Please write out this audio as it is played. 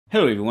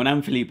Hello everyone,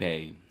 I'm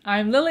Felipe.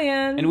 I'm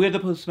Lillian. And we're the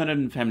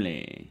Postmodern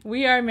family.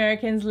 We are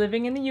Americans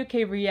living in the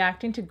UK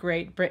reacting to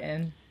Great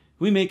Britain.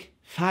 We make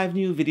 5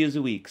 new videos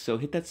a week, so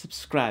hit that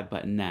subscribe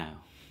button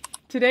now.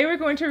 Today we're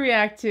going to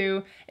react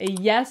to a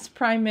Yes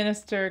Prime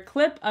Minister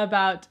clip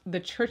about the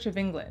Church of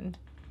England.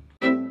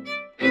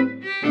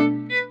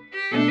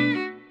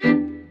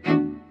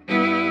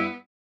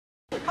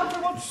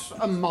 What's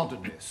a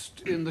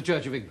modernist in the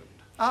Church of England?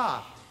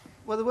 Well,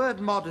 the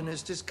word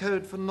modernist is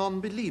code for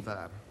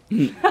non-believer.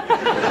 You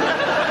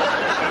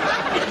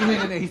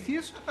mean an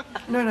atheist?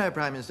 No,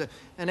 Prime Minister.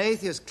 An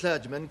atheist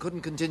clergyman couldn't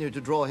continue to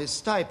draw his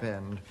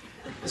stipend.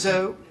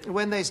 So,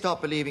 when they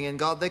stop believing in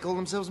God, they call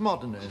themselves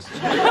modernists.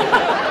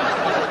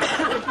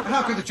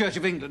 How could the Church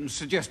of England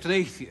suggest an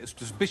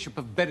atheist as Bishop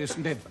of Bury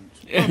St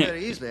Edmunds? Well,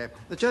 very easily.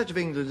 The Church of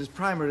England is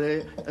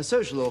primarily a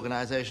social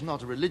organisation,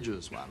 not a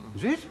religious one.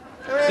 Is it?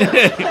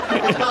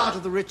 It's part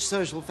of the rich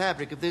social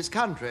fabric of this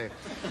country.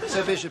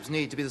 So bishops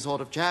need to be the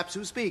sort of chaps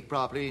who speak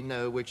properly,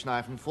 know which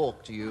knife and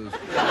fork to use.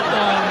 Oh,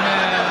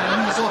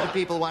 man. The sort of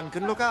people one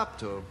can look up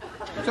to.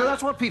 So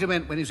that's what Peter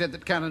meant when he said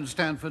that Canon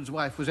Stanford's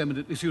wife was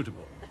eminently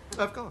suitable.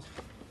 Of course.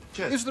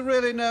 Cheers. Is there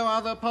really no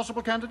other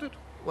possible candidate?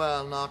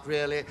 Well, not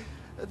really.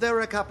 There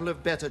are a couple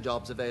of better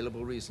jobs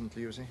available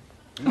recently, you see.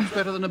 What's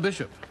better than a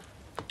bishop?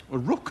 A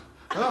rook?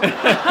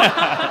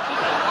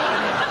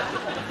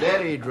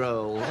 Very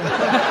droll.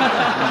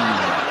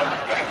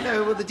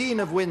 No, well, the Dean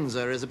of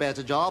Windsor is a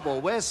better job, or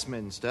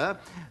Westminster.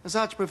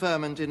 Such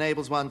preferment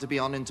enables one to be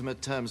on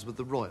intimate terms with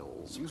the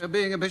royals. So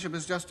being a bishop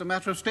is just a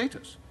matter of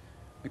status.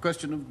 A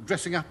question of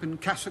dressing up in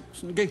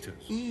cassocks and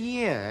gaiters.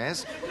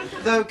 Yes,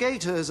 though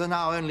gaiters are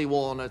now only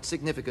worn at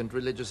significant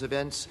religious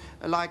events,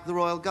 like the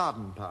Royal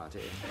Garden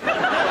Party.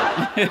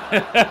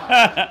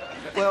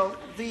 Well,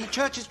 the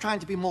church is trying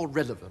to be more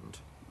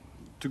relevant.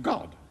 To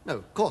God? No,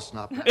 of course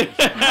not. I mean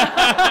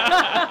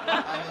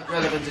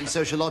relevant in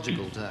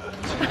sociological terms.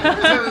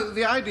 So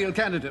the ideal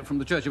candidate from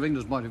the Church of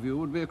England's point of view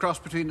would be a cross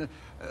between a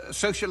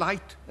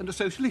socialite and a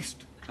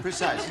socialist.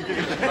 Precisely.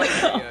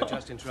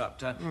 Just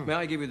interrupt. May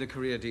I give you the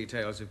career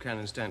details of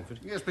Canon Stanford?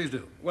 Yes, please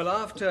do. Well,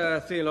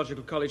 after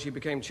theological college, he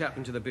became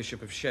chaplain to the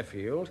Bishop of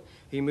Sheffield.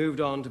 He moved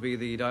on to be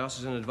the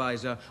diocesan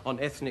advisor on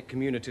ethnic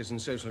communities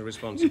and social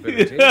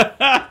responsibility.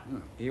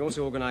 He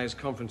also organised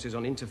conferences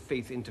on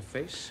interfaith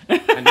interface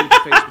and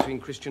interface between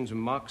Christians and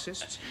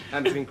Marxists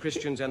and between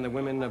Christians and the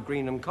women of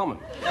Greenham Common.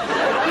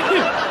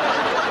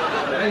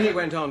 Then he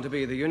went on to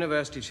be the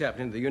university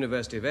chaplain at the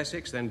University of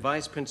Essex, then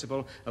vice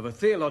principal of a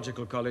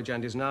theological college,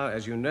 and is now,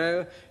 as you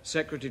know,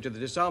 secretary to the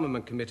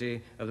Disarmament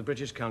Committee of the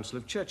British Council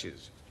of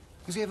Churches.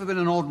 Has he ever been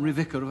an ordinary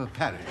vicar of a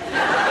parish? Good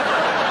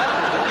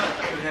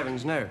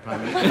heavens, no, Prime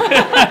Minister.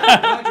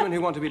 Clergymen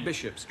who want to be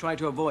bishops try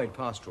to avoid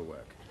pastoral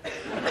work.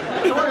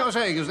 So what you're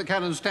saying is that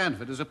Canon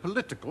Stanford is a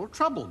political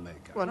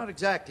troublemaker. Well, not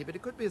exactly, but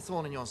it could be a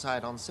thorn in your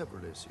side on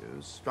several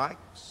issues.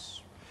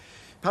 Strikes,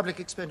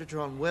 public expenditure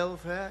on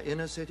welfare,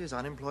 inner cities,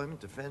 unemployment,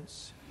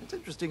 defence. It's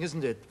interesting,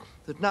 isn't it,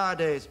 that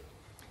nowadays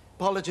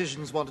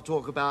politicians want to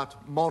talk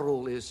about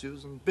moral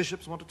issues and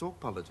bishops want to talk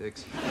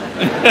politics.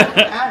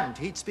 And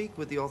he'd speak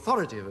with the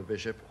authority of a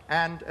bishop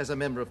and as a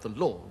member of the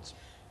Lords.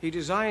 He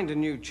designed a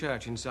new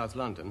church in South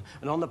London,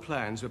 and on the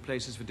plans were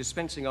places for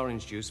dispensing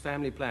orange juice,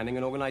 family planning,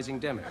 and organising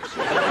demos.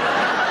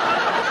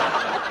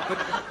 But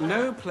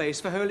no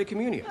place for Holy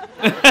Communion.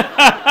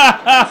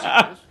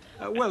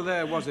 Well,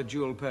 there was a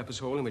dual-purpose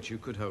hall in which you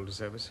could hold a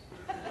service.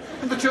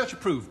 And the church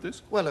approved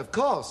this? Well, of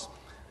course.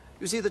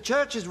 You see, the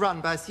church is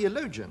run by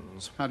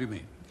theologians. How do you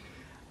mean?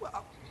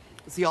 Well,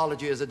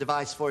 theology is a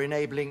device for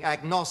enabling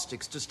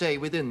agnostics to stay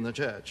within the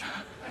church.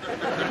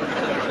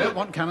 I don't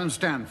want Canon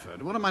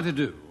Stanford. What am I to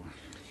do?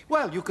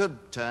 Well, you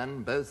could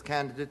turn both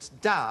candidates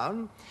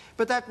down,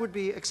 but that would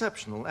be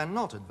exceptional and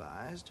not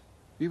advised.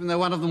 Even though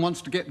one of them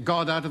wants to get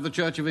God out of the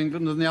Church of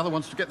England and the other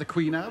wants to get the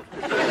Queen out?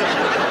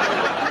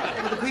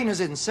 Well, the Queen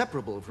is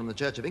inseparable from the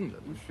Church of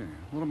England. Sure.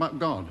 What about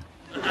God?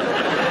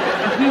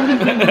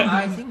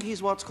 I think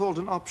he's what's called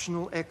an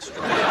optional extra.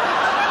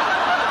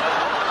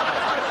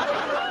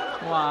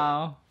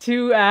 Wow.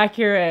 Too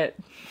accurate.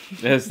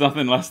 There's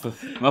nothing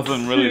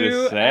really to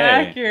Too say.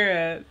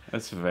 accurate.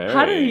 That's very...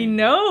 How did he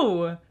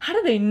know? How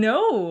did they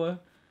know?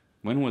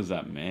 When was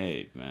that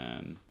made,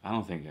 man? I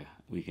don't think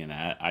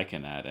I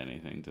can add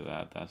anything to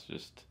that. That's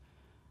just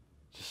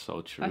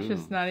so true. That's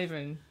just not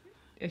even...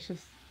 It's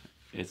just...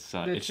 It's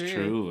truth.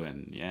 true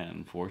and, yeah,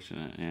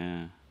 unfortunate,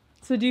 yeah.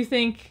 So do you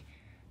think...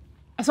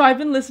 So I've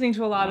been listening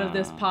to a lot of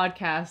this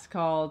podcast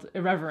called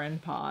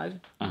Irreverend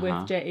Pod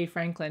with J.A.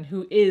 Franklin,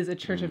 who is a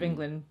Church of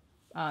England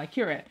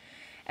curate.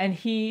 And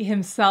he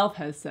himself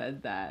has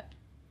said that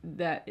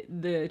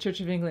the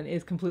Church of England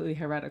is completely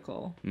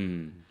heretical.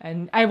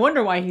 And I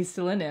wonder why he's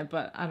still in it,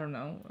 but I don't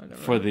know.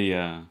 Whatever.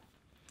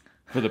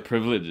 For the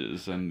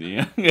privileges and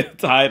the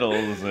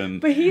titles and...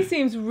 But he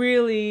seems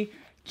really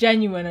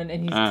genuine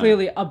and he's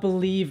clearly a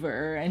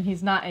believer and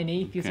he's not an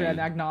atheist or an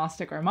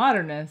agnostic or a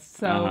modernist.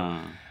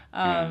 So...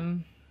 Yeah.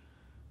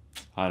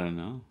 I don't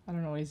know. I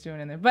don't know what he's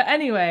doing in there. But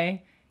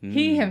anyway,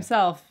 he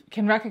himself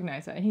can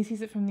recognize that, and he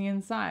sees it from the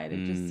inside.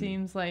 It just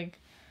seems like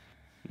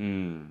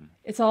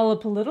It's all a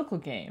political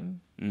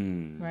game,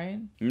 right?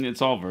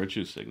 It's all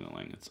virtue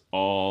signaling. It's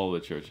all the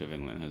Church of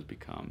England has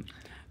become.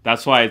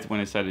 That's why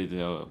when I said it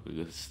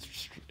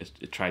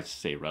tries to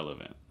stay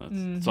relevant.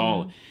 It's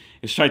all.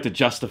 It's tried to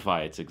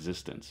justify its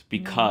existence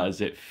because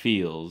it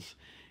feels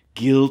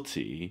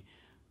guilty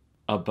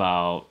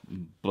about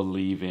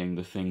believing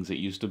the things it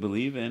used to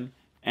believe in,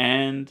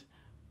 and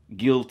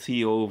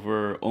guilty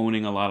over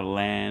owning a lot of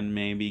land,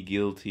 maybe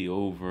guilty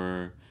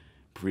over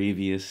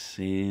previous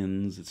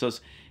sins. It's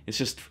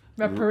just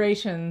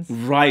Reparations.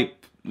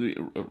 ripe.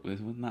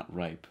 Not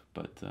ripe,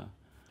 but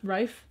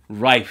Rife?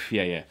 rife.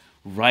 Yeah.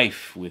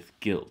 Rife with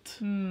guilt.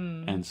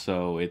 And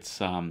so it's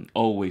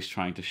always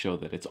trying to show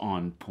that it's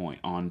on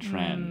point, on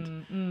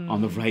trend,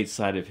 on the right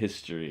side of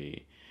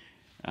history.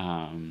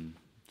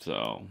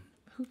 So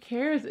who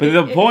cares? But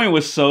the point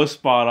was so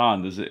spot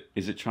on. Is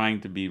it trying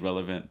to be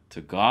relevant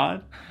to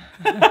God?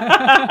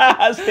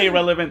 Stay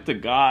relevant to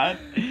God?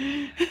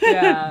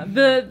 Yeah.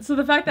 So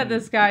the fact that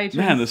this guy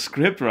Man, the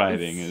script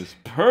writing is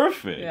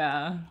perfect.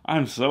 Yeah.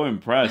 I'm so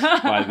impressed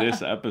by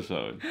this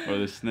episode or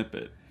this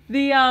snippet.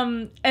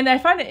 And I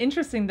find it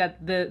interesting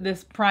that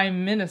this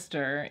Prime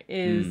Minister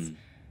is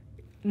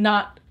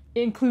not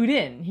include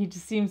in. He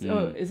just seems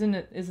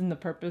isn't the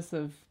purpose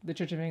of the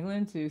Church of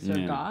England to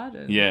serve God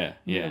and you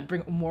know,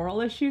 bring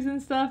moral issues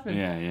and stuff?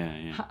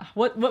 And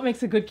what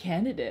makes a good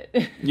candidate?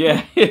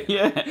 Yeah.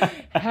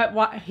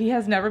 He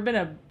has never been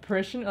a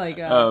parishioner, like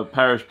a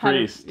parish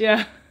priest.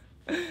 And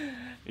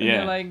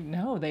they're like,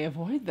 no, they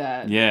avoid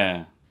that.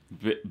 Yeah.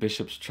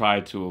 Bishops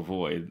try to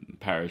avoid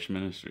parish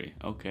ministry.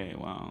 Okay,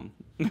 wow.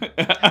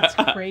 That's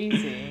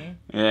crazy.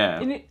 Yeah.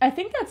 And I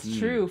think that's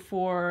true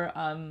for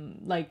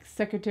like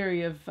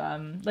secretary of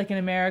like in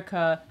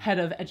America, head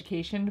of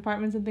education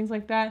departments and things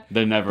like that.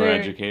 They're never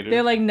educators.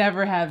 They like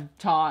never have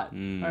taught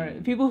or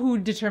people who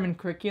determine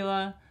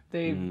curricula.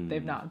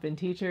 They've not been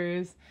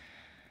teachers.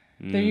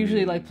 They're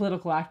usually like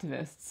political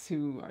activists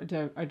who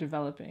are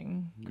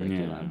developing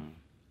curriculum.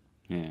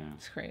 Yeah.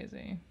 It's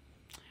crazy.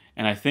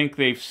 And I think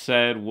they've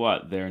said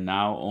they're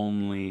now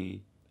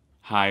only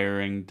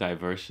hiring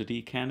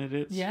diversity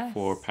candidates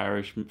for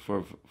parish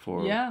for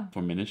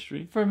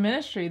ministry. For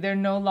ministry, they're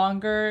no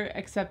longer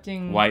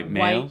accepting white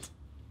male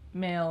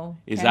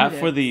Is candidates. That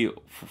for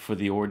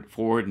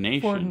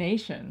ordination? For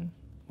ordination.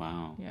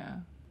 Wow. Yeah,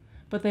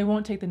 but they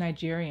won't take the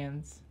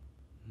Nigerians.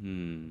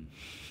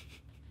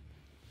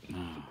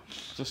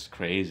 Just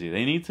crazy.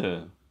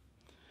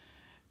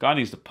 God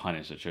needs to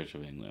punish the Church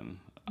of England.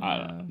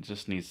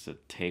 Just needs to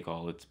take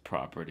all its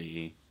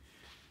property,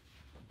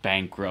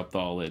 bankrupt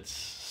all its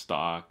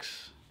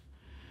stocks,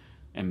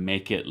 and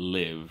make it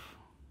live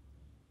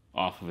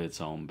off of its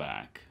own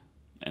back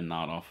and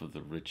not off of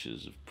the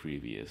riches of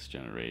previous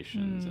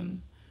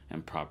generations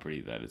and property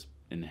that it's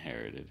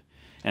inherited.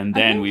 And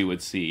then we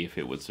would see if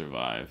it would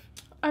survive.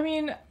 I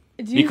mean,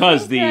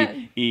 because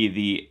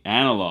the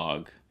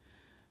analog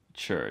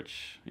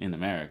church in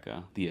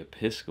America, the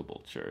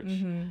Episcopal Church,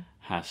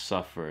 has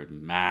suffered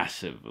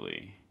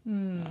massively.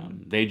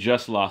 They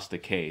just lost a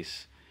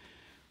case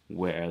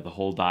where the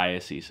whole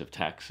Diocese of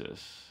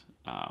Texas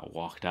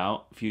walked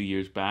out a few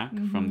years back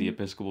from the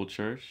Episcopal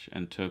Church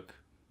and took,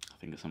 I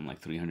think it's something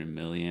like $300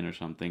 million or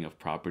something of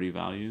property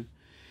value.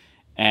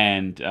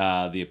 And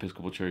the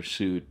Episcopal Church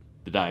sued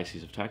the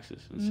Diocese of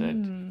Texas and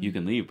said, you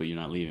can leave, but you're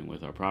not leaving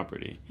with our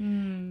property.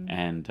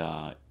 And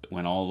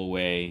went all the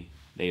way.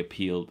 They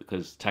appealed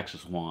because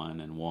Texas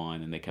won,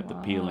 and they kept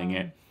appealing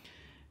it.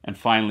 And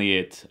finally,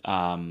 it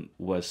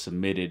was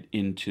submitted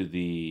into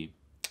the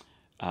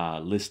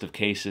list of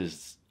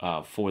cases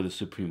for the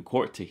Supreme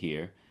Court to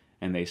hear,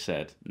 and they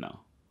said no.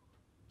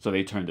 So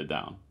they turned it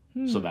down.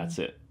 So that's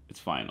it. It's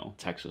final.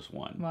 Texas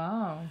won.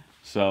 Wow.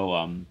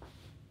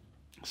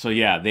 So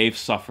yeah, they've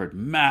suffered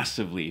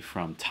massively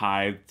from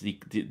tithe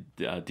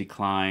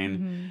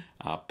decline,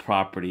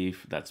 property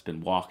that's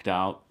been walked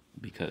out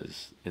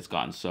because it's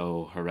gotten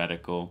so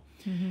heretical.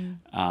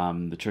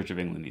 The Church of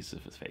England needs to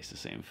face the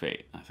same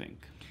fate, I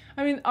think.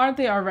 I mean, aren't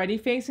they already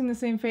facing the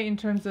same fate in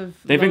terms of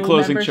they've been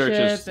closing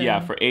churches,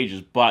 and for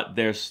ages, but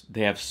they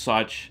have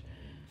such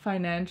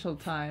financial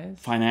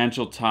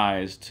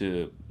ties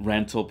to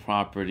rental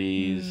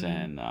properties,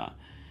 and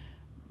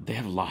they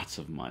have lots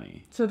of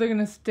money. So they're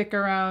gonna stick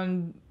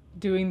around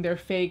doing their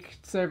fake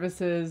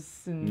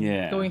services and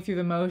going through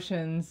the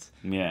motions.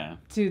 Yeah.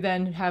 To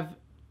then have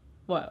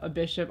a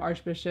bishop,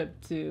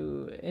 archbishop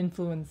to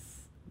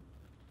influence.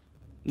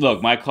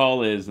 Look, my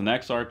call is the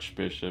next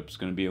archbishop's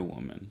going to be a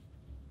woman.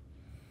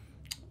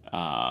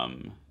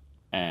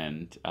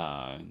 And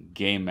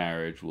gay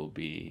marriage will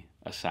be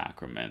a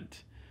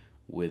sacrament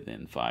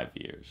within 5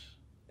 years.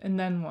 And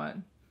then what?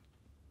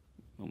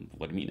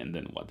 What do you mean, and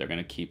then what? They're going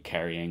to keep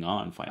carrying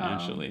on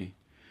financially.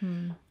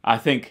 I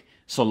think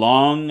so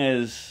long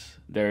as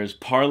there's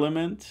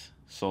Parliament,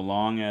 so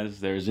long as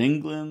there's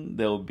England,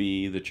 there'll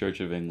be the Church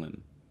of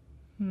England.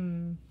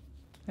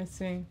 I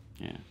see.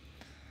 Yeah.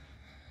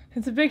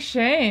 It's a big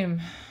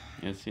shame.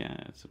 It's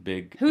a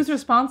big... Who's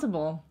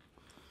responsible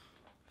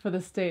for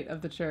the state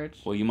of the church?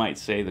 Well, you might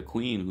say the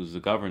Queen, who's the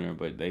governor,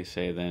 but they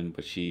say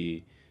but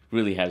she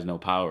really has no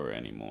power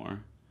anymore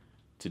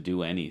to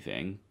do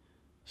anything.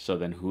 So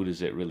then who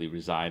does it really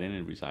reside in?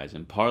 It resides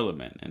in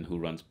Parliament. And who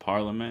runs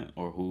Parliament,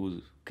 or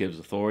who gives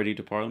authority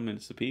to Parliament?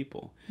 It's the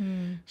people.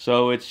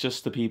 So it's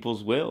just the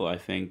people's will, I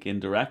think,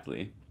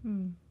 indirectly.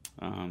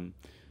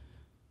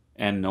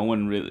 And no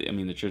one really, I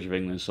mean, the Church of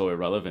England is so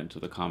irrelevant to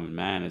the common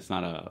man. It's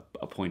not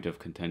a point of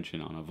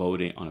contention on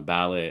a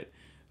ballot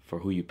for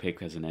who you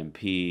pick as an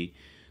MP.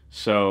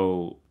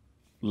 So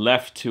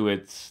left to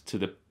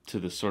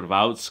the sort of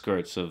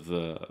outskirts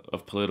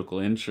of political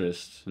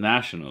interest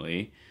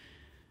nationally,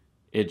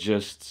 it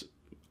just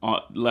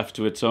left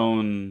to its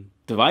own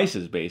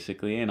devices,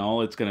 basically, and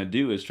all it's going to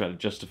do is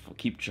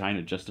keep trying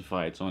to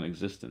justify its own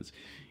existence.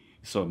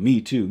 So me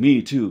too,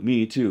 me too,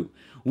 me too.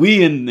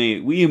 We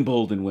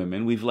embolden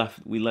women. We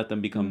let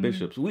them become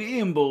bishops. We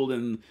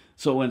embolden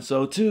so and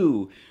so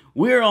too.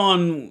 We're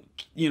on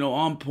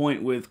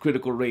point with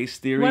critical race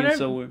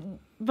theory.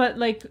 But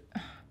like,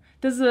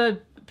 does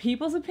the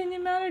people's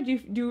opinion matter?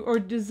 Or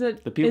does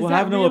it? The people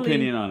have no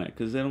opinion on it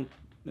because they don't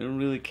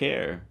really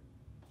care.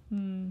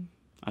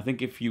 I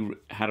think if you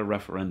had a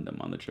referendum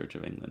on the Church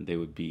of England, they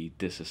would be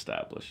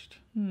disestablished.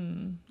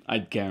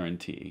 I'd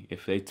guarantee.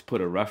 If they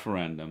put a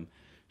referendum,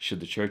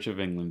 should the Church of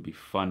England be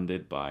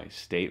funded by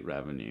state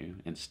revenue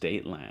and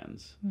state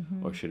lands,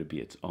 or should it be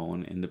its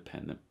own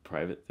independent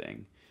private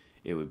thing,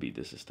 it would be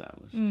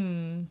disestablished.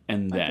 And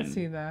then I can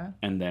see that.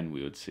 And then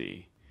we would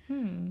see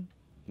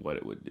what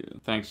it would do.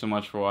 Thanks so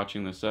much for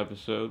watching this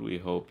episode. We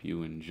hope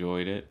you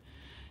enjoyed it.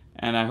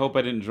 And I hope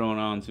I didn't drone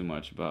on too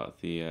much about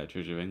the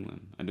Church of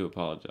England. I do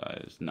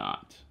apologize.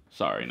 Not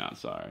sorry.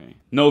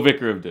 No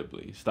Vicar of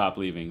Dibley. Stop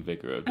leaving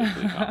Vicar of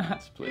Dibley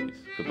comments, please.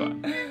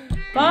 Goodbye.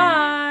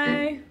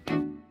 Bye.